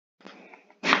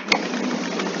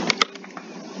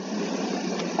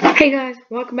Hey guys,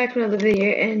 welcome back to another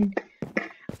video, and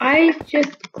I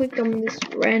just clicked on this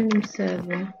random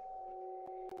server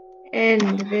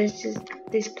and there's just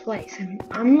this place and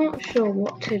I'm not sure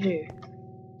what to do.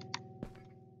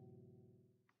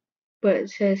 But it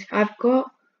says I've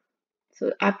got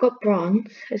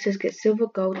bronze, it says get silver,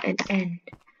 gold and end.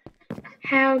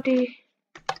 How do you...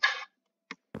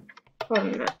 Oh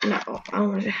no, I don't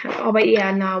want to have... Oh but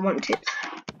yeah, no, I want tips.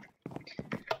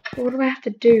 What do I have to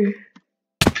do?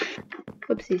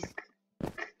 Whoopsies.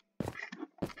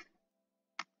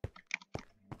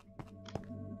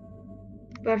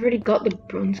 But I've already got the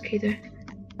bronze key though.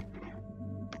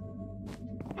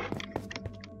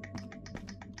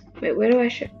 Wait, where do I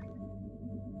show?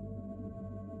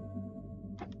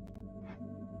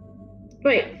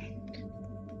 Wait.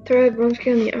 Throw the bronze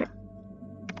key on the...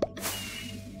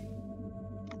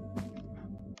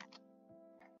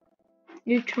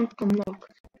 New chunk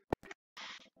unlocked.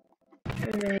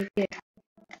 And then I get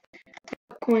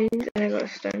coins and I got a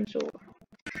stone sword.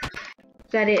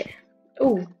 Is that it?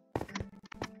 Oh.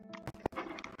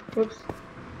 Whoops.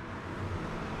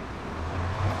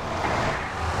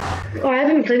 Oh, I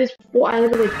haven't played this before. I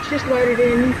literally just loaded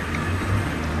in.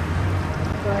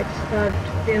 So I just started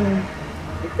filming.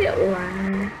 It's a bit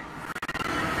loud.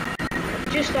 I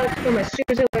just started filming as soon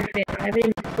as I loaded in. I haven't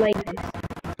even played this.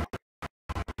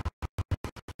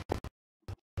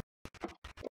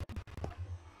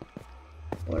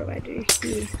 What do I do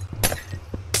here?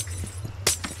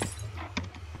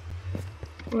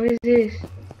 What is this?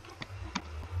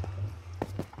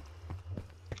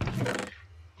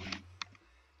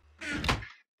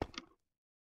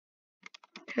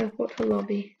 Teleport to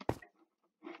lobby.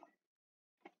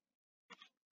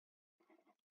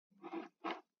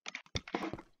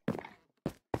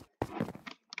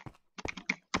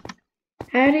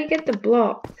 How do you get the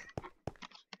blocks?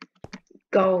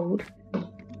 Gold.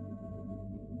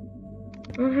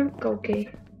 I don't have a gold key.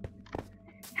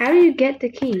 How do you get the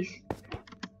keys?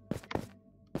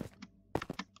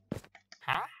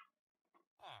 I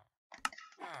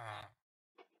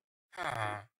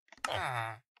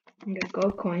got a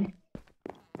gold coin.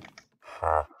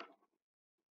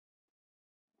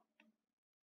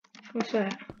 What's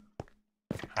that?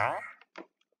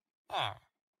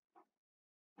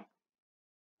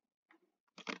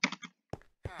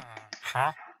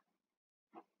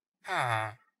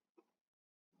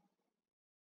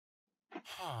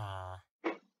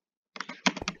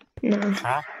 No.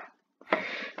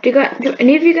 Do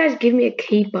any of you guys give me a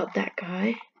key but that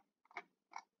guy?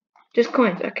 Just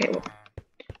coins. Okay, well,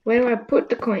 where do I put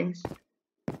the coins?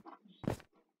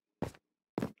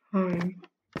 Home.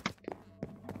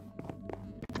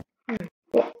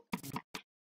 What?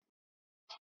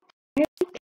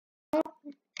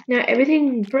 Now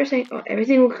everything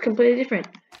everything looks completely different.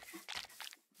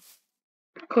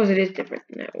 Because it is different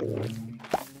now.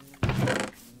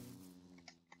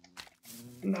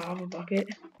 Lava bucket.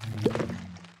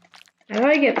 How do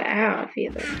I get out of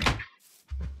here though?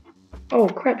 Oh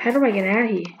crap, how do I get out of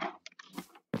here?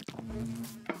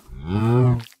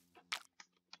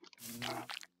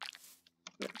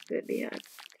 That's a bit behind.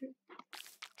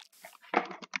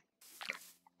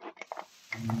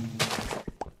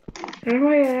 How do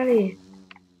I get out of here?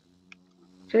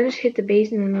 Should I just hit the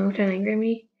base and then they'll turn angry at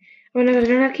me? Oh no, I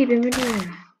don't have to keep inventory.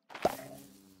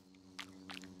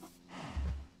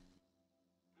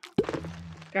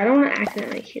 I don't want to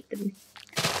accidentally hit them.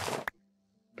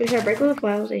 But if I break all the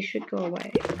flowers, they should go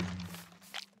away.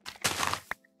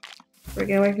 Or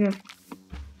get away from them.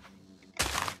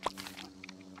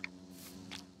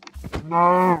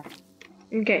 No.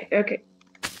 Okay.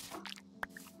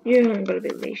 You haven't got to be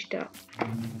leashed up. How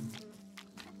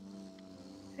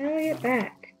do I get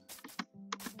back?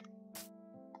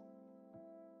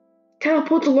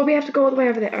 Teleport to lobby, I have to go all the way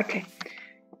over there. Okay.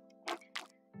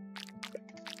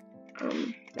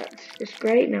 That's just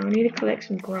great. Now I need to collect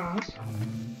some grass.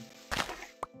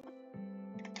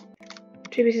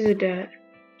 2 pieces of dirt.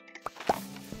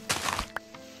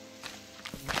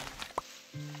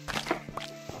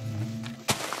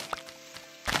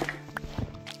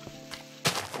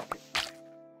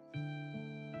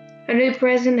 A new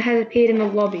president has appeared in the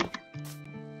lobby.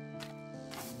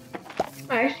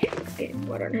 I actually hate this game.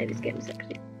 Well, I don't hate this game. It's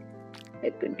actually a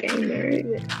good game, very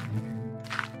good.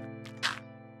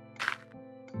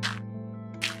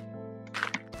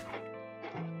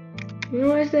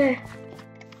 What is there?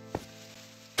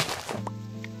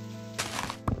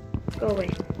 Go away.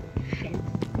 Fence.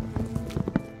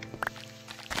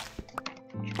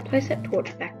 Should place that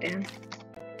torch back down.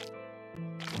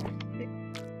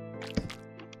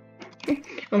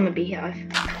 On the beehive.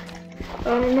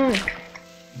 Oh no.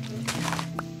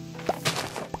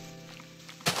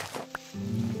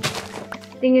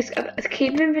 Thing is,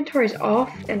 keep inventories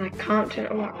off, and I can't turn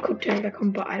it on. I could turn it back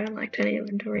on, but I don't like turning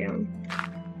inventory on.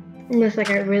 Unless, like,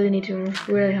 I really need to, and it's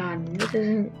really hard. This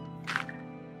isn't...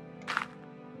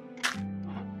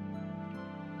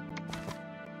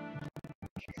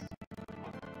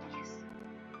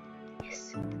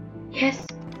 Yes. Yes.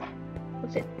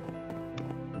 What's it?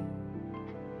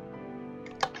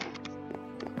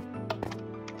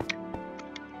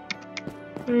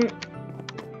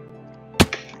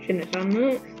 Shouldn't have done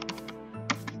that.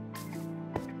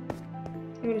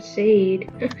 I got a seed.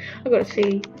 I got a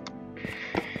seed.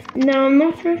 No, I'm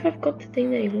not sure if I've got the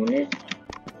thing that he wanted.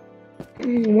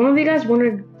 One of you guys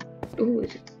wanted... Ooh,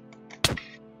 is it?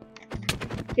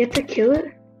 You have to kill it?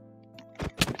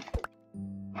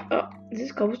 Oh, is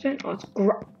this cobblestone? Oh, it's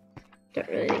don't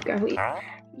really need gravel.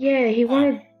 Yeah, he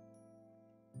wanted...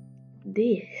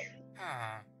 this.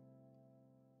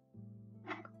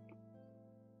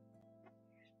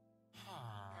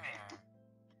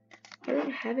 I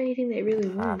don't have anything they really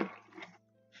want.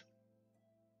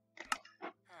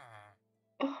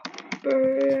 Oh,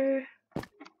 brr.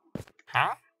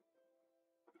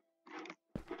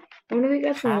 One of you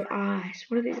guys wanted ice.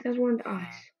 One of these guys wanted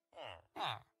ice.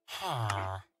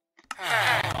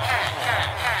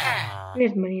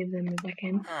 Need as many of them as I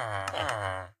can.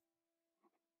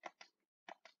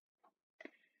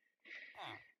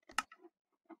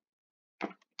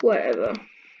 Whatever.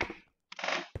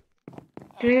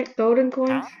 Can I get golden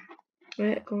coins? Can I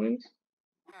get coins?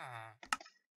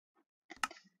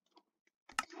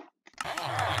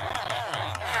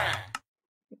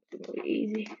 It's really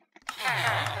easy.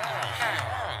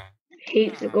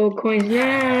 Heaps of gold coins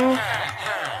now.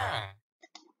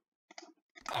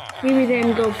 Give me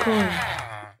them gold coins.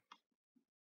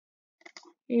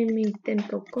 Give me them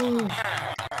gold coins.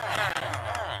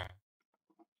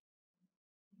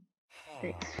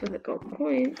 Thanks for the gold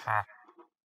coins.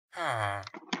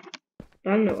 I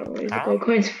don't know what I'll use the gold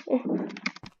coins for.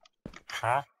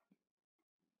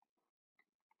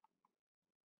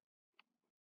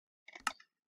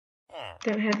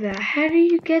 Don't have that. How do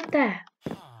you get that?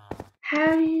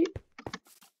 How do you...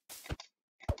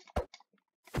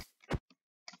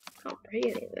 Can't bring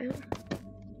any of that.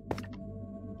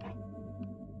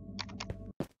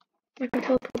 I can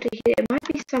teleport to here. It might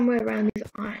be somewhere around these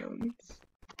islands.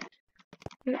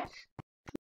 Let's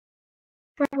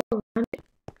travel around it.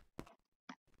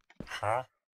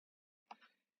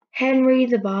 Henry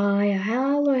the buyer.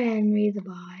 Hello, Henry the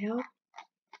buyer.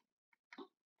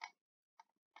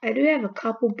 I do have a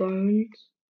couple bones.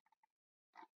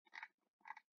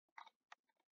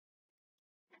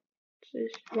 What's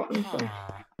this rotten place?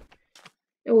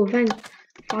 Oh, find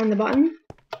the button.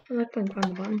 I like playing find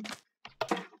the button.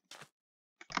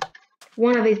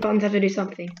 One of these buttons has to do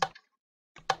something.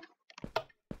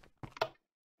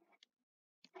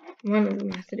 One of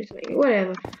them has to do something.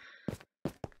 Whatever.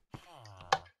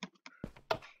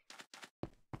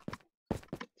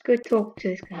 Let's go talk to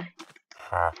this guy.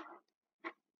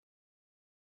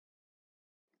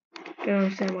 Don't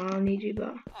understand why I'll need you,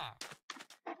 but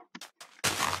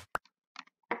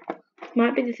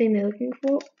might be the thing they're looking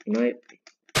for. Nope.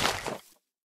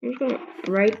 I'm just gonna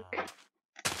break.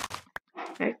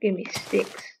 That give me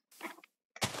sticks.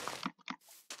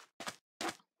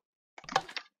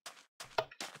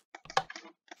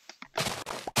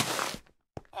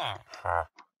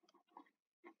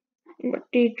 What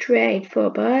do you trade for,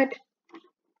 bud?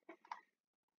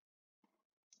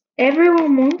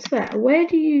 Everyone wants that. Where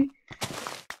do you...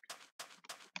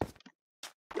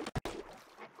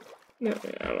 No,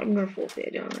 I'm gonna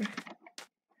forfeit, aren't I?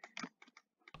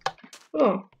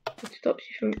 Oh, it stops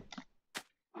you from...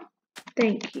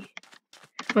 Thank you.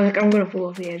 Oh, like, I'm gonna fall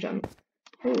off the edge. Oh,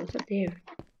 what's up there? Do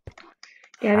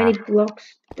you have any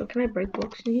blocks? Oh, can I break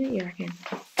blocks in here? Yeah, I can.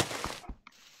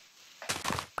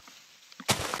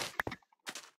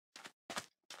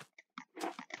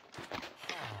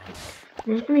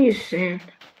 I'm just gonna use sand.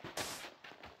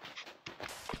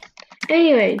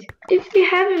 Anyways, if you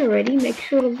haven't already, make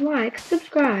sure to like,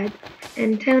 subscribe,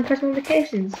 and turn on post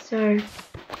notifications. So,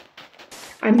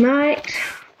 I might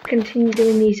continue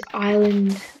doing these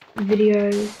island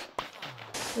videos.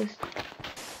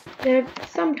 They're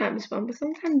sometimes fun, but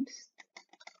sometimes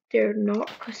they're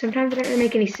not, because sometimes they don't really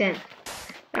make any sense.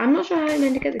 But I'm not sure how I'm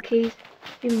meant to get the keys.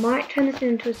 We might turn this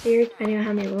into a series, depending on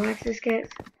how many likes this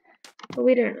gets. But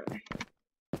we don't know.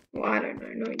 Well, I don't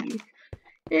know, not you.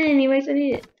 Anyways, I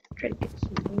need to try to get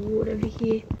some wood over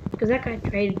here. Because that guy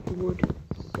traded for wood.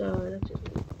 So, that's just...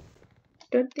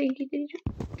 Don't think he did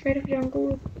trade for jungle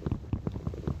wood.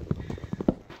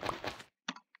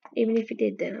 Even if he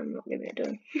did, then I'm not giving it to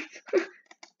him.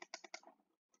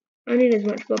 I need as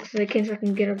much blocks as I can so I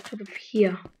can get on top of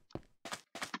here.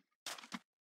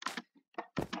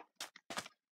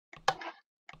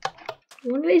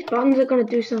 One of these buttons are gonna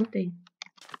do something.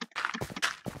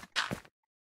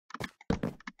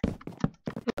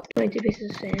 22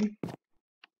 pieces of sand.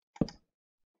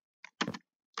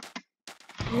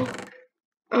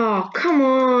 Oh, come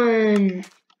on!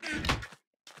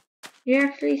 You're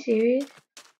actually serious?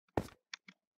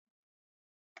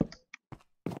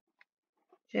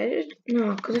 Should I just...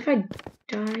 No, because if I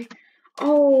die...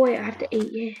 Oh, wait, I have to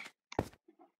eat, yeah.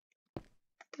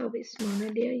 That'll be a smart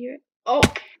idea, you're... Oh!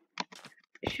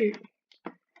 Shoot.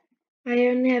 I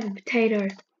only have a potato.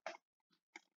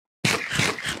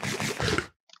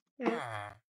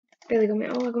 That barely got me...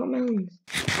 Oh, I got melons.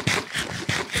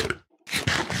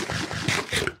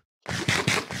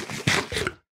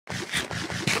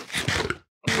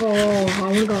 Oh,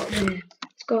 I got there.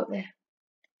 Let's go up there.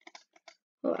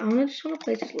 Well, I just want to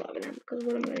place this lava now because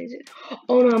what I'm going to use it.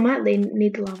 Oh no, I might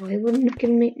need the lava. It wouldn't have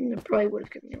given me. It probably would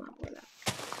have given me lava with that.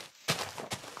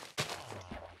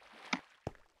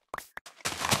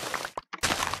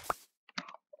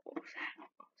 What was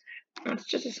that? No, it's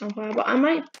just a sunflower, but I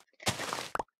might.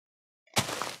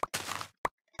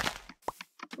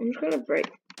 I'm just going to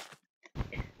break.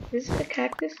 Is this a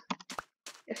cactus?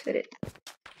 Yes, it is.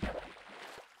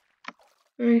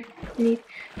 I need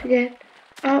to get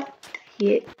up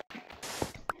here.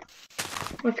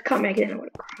 Well, if I can't make it, then I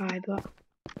would cry, but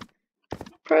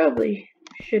probably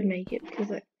should make it because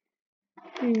like,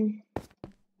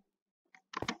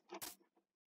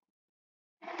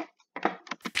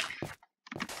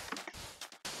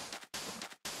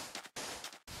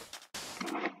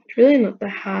 it's really not that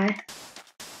high.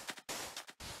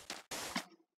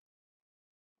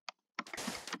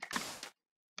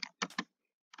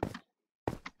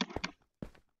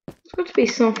 There's got to be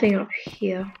something up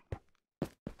here.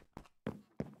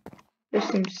 There's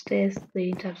some stairs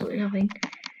leading to absolutely nothing.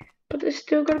 But there's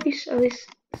still gotta be, at least,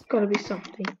 there's gotta be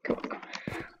something. Come on, come on.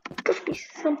 There's gotta be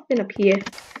something up here.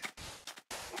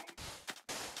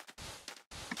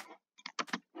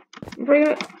 I'm probably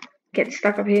gonna get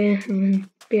stuck up here and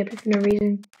be up here for no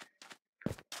reason.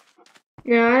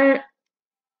 No, I don't.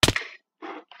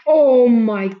 Oh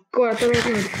my god, I thought I was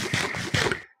gonna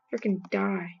freaking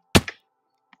die.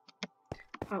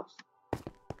 House.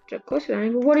 Close to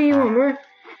that. What do you want, bro?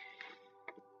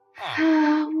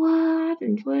 What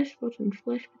in flesh? What's in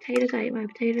flesh? Potatoes. I ate my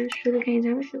potatoes. Sugar canes.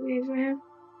 How much sugar canes do I have?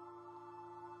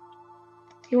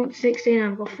 You want 16?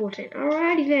 I've got 14.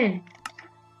 Alrighty then.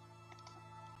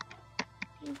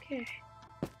 Okay.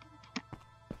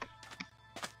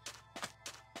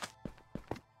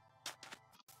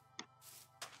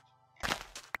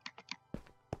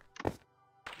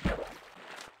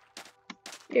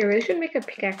 Yeah, I really should make a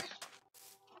pickaxe.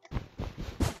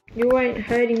 You ain't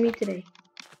hurting me today.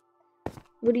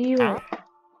 What do you want?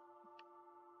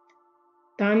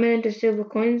 Diamond and silver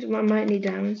coins? I might need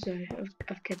diamonds, so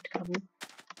I've kept a couple.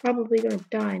 Probably gonna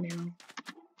die now.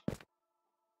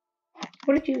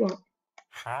 What did you want?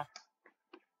 Huh?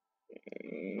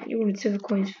 You wanted silver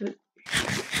coins for...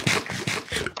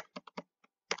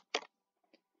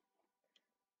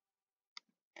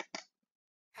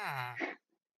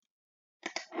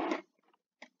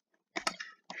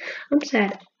 I'm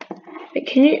sad. Wait,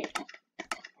 can you...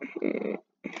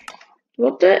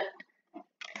 What the...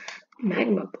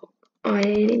 Magma block. Oh, I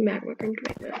need magma. I'm to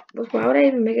make that. But why would I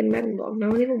even make a magma block? No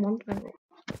one even wants magma.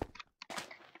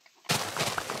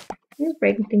 I'm just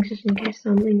breaking things just in case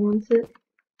somebody wants it.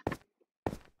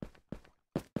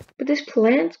 But this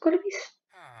plant's gotta be...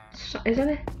 Is that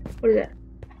it? What is that?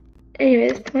 Anyway,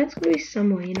 this plant's gotta be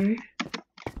somewhere, you know?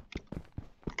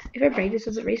 If I break this,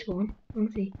 does it respawn?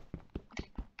 Let's see.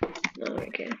 No, I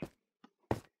don't care.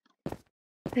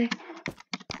 There.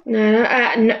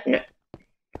 No.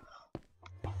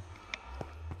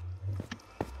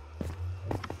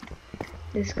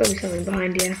 There's gotta be something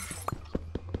behind here.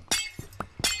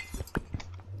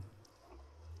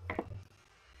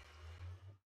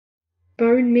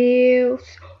 Bone meal.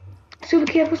 Silver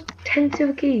key, I've got 10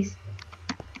 silver keys.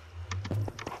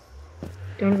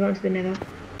 Don't go into the nether.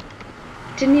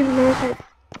 Didn't even know if I...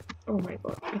 Oh my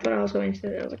god. I thought I was going to the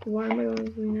nether. I was like, why am I going to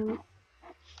the nether?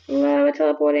 Wow, we're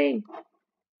teleporting.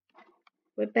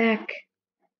 We're back.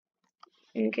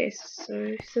 Okay,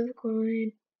 so silver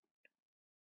coin.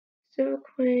 Silver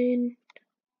coin.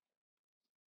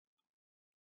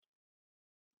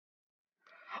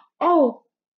 Oh!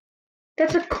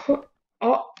 That's a coin.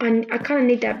 Oh, I kind of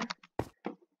need that.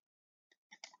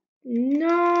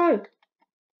 No!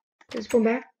 Let's go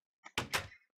back.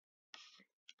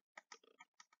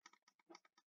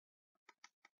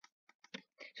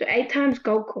 So 8 times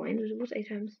gold coins. What's 8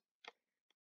 times?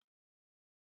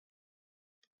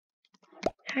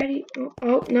 How do you...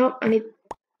 Oh, no, I need...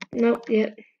 Nope,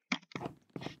 yeah.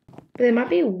 But there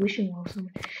might be a wishing well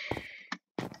somewhere.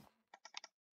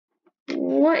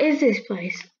 What is this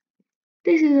place?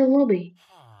 This is a lobby.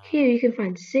 Here you can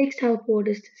find 6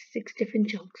 teleporters to 6 different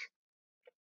chunks.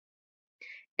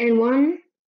 And one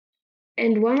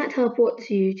that teleports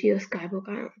you to your skyblock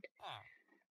island.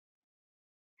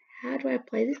 How do I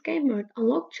play this game mode?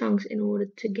 Unlock chunks in order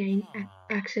to gain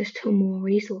access to more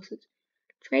resources.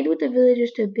 Trade with the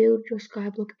villagers to build your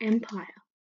skyblock empire.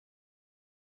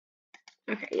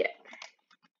 Okay, yeah.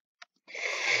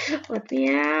 Let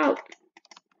me out.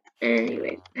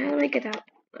 Anyway, how do I get out?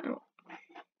 Oh,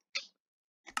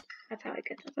 that's how I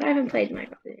get out. I haven't played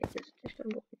Minecraft in ages. Just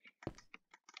don't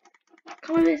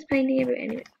come on, this painting everywhere.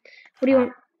 Anyway, what do you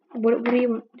want? What do you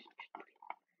want?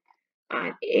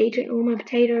 I've eaten all my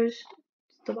potatoes.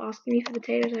 Stop asking me for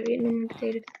potatoes. I've eaten all my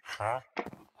potatoes.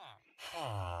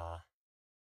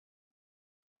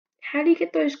 How do you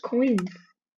get those coins?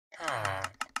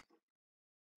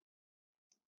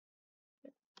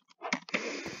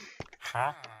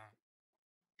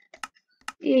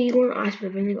 Yeah, you want ice, but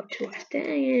I've only got 2 ice.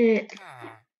 Dang it.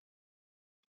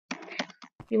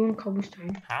 You want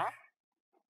cobblestone?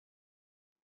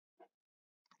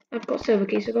 I've got silver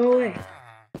keys, so go away.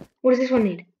 What does this one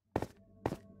need?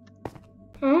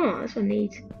 Oh, this one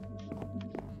needs.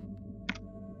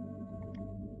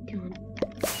 Come on.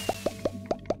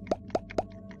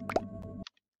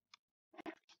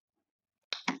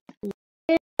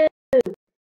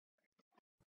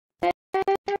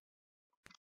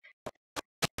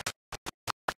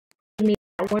 Give me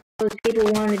one of those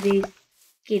people wanted these.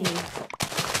 Give me.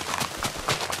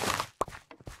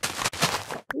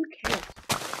 Who cares?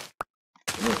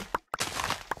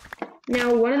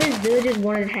 Now, one of those villagers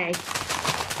wanted hay.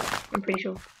 I'm pretty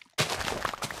sure.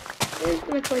 I'm just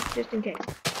gonna collect just in case.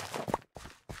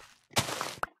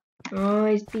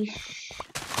 Always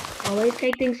always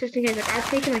take things just in case. Like I've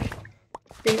taken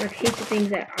like heaps of things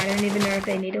that I don't even know if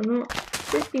they need or not,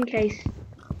 just in case.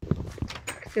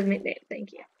 Excuse me.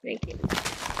 Thank you. Thank you.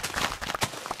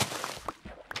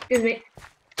 Excuse me.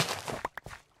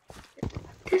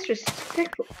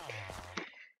 Disrespectful.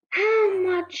 How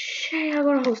much hay? I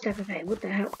got a whole stack of hay. What the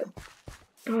hell?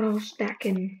 I got a whole stack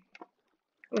and.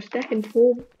 We're stacking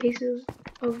 4 pieces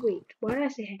of wheat. Why did I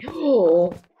say hay?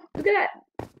 Oh, look at that.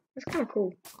 That's kind of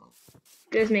cool.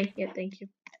 There's me. Yeah, thank you.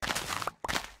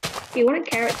 He wanted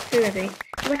carrots too, I think.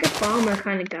 He's like a farmer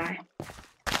kind of guy.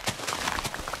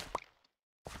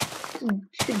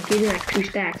 Should give me like 2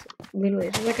 stacks. Literally,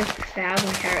 there's like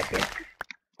 1,000 carrots here.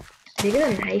 It's bigger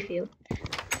than a hayfield.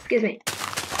 Excuse me.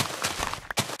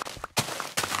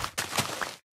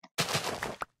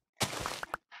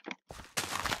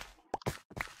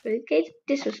 But it gets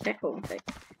disrespectful, I think.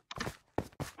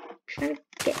 Trying to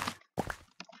get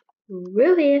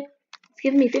real here. It's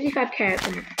giving me 55 carrots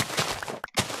and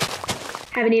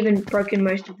haven't even broken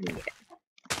most of them yet.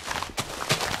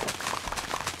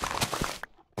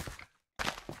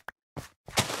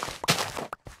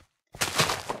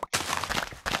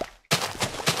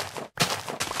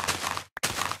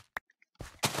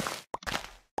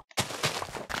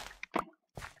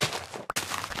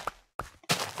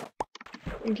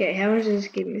 Okay, how much does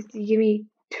this give me? Give me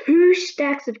 3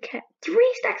 stacks of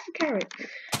carrots.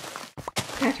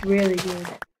 That's really good.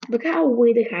 Look how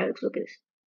weird the carrots look at this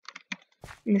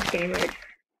in this game mode. It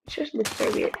just looks so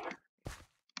weird.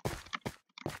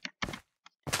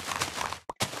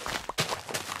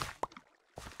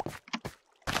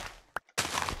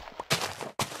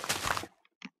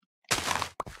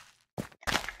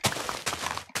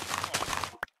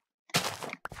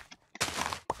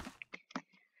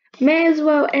 May as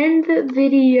well end the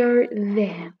video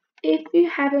there. If you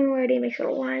haven't already, make sure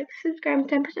to like, subscribe, and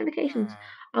turn on notifications.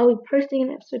 I'll be posting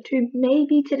an episode 2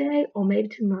 maybe today or maybe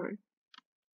tomorrow.